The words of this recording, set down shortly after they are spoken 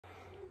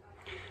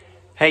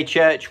Hey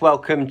church,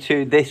 welcome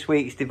to this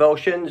week's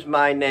devotions.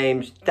 My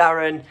name's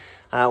Darren,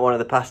 one of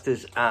the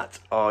pastors at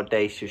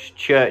Audacious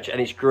Church, and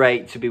it's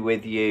great to be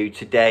with you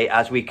today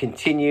as we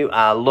continue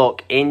our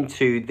look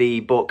into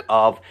the book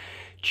of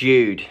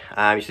Jude.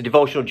 It's a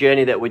devotional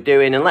journey that we're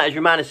doing, and let us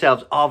remind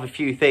ourselves of a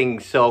few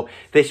things. So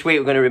this week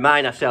we're going to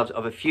remind ourselves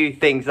of a few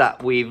things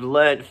that we've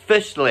learned.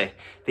 Firstly,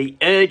 the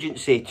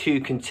urgency to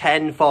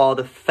contend for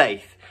the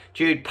faith.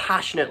 Jude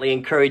passionately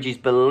encourages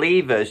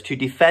believers to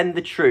defend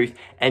the truth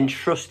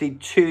entrusted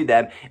to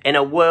them in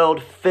a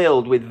world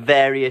filled with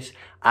various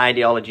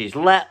ideologies.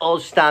 Let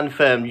us stand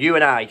firm, you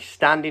and I,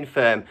 standing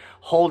firm,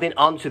 holding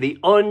on to the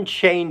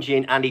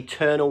unchanging and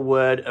eternal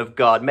word of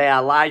God. May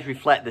our lives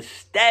reflect the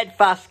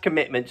steadfast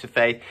commitment to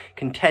faith,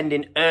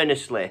 contending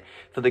earnestly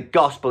for the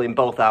gospel in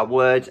both our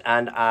words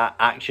and our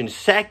actions.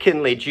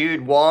 Secondly,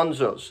 Jude warns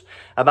us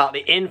about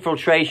the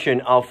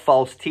infiltration of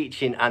false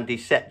teaching and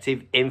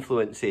deceptive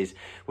influences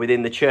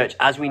within the church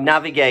as we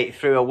navigate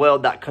through a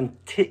world that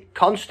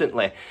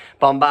constantly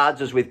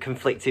bombards us with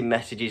conflicting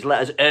messages.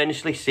 Let us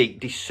earnestly seek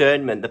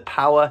discernment, the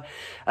power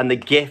and the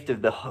gift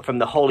from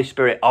the Holy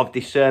Spirit of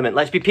discernment.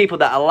 Let's be people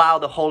that allow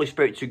the Holy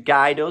Spirit to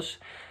guide us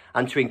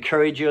and to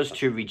encourage us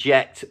to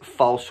reject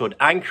falsehood,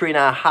 anchoring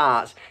our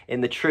hearts in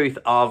the truth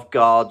of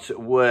God's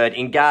word.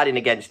 In guarding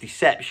against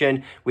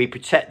deception, we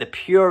protect the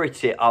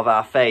purity of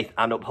our faith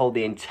and uphold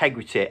the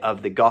integrity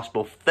of the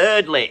gospel.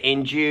 Thirdly,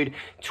 in Jude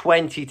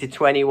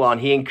 20-21,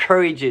 he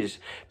encourages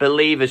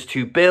believers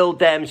to build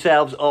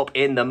themselves up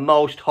in the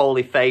most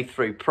holy faith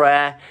through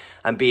prayer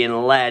and being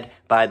led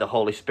by the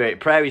Holy Spirit.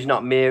 Prayer is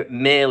not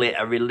merely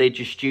a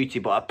religious duty,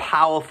 but a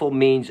powerful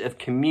means of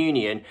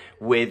communion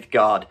with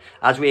God.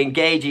 As we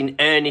engage in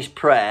earnest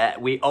prayer,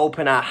 we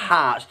open our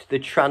hearts to the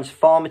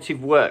transformative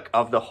work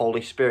of the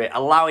Holy Spirit,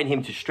 allowing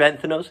him to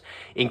strengthen us,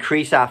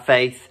 increase our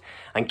faith,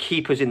 and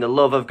keep us in the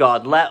love of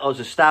God. Let us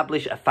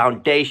establish a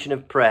foundation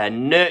of prayer,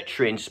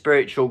 nurturing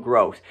spiritual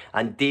growth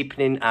and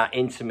deepening our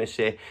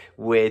intimacy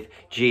with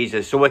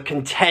Jesus. So we're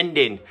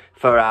contending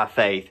for our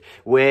faith.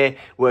 We're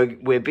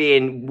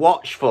being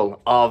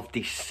watchful of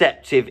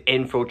deceptive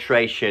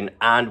infiltration,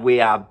 and we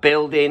are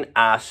building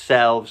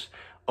ourselves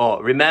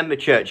up. Remember,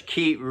 church,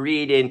 keep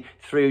reading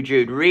through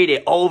Jude. Read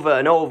it over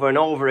and over and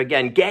over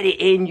again. Get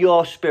it in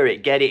your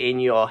spirit, get it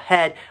in your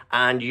head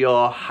and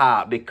your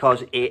heart,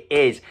 because it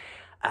is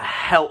a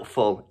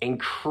helpful,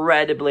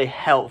 incredibly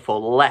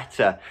helpful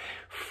letter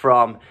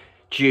from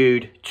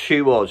Jude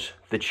to us,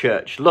 the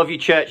church. Love you,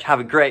 church. Have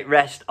a great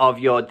rest of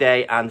your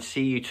day, and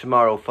see you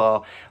tomorrow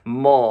for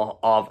more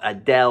of a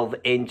delve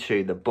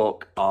into the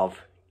book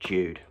of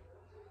Jude.